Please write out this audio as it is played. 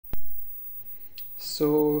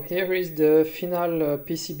So here is the final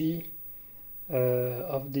PCB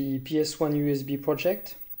of the PS1USB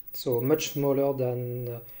project, so much smaller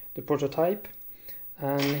than the prototype.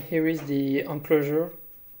 And here is the enclosure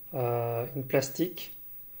in plastic,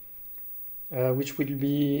 which will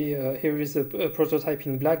be, here is a prototype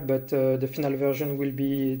in black, but the final version will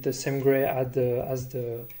be the same gray as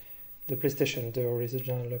the PlayStation, the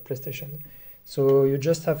original PlayStation. So you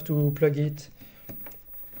just have to plug it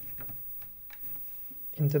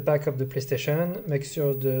in the back of the PlayStation, make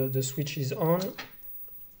sure the switch is on,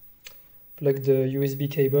 plug the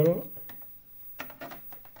USB cable,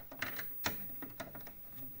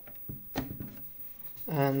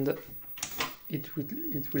 and it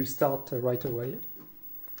will start right away.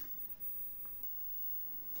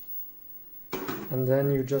 And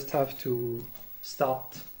then you just have to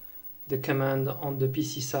start the command on the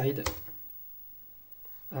PC side,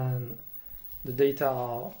 and the data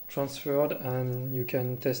are transferred and you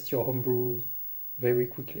can test your homebrew very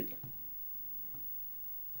quickly.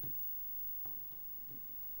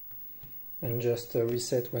 And just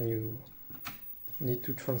reset when you need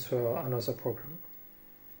to transfer another program.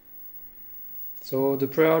 So the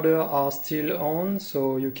pre-order are still on,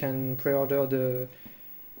 so you can pre-order the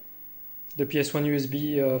PS1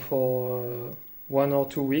 USB for 1 or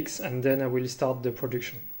 2 weeks, and then I will start the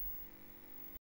production.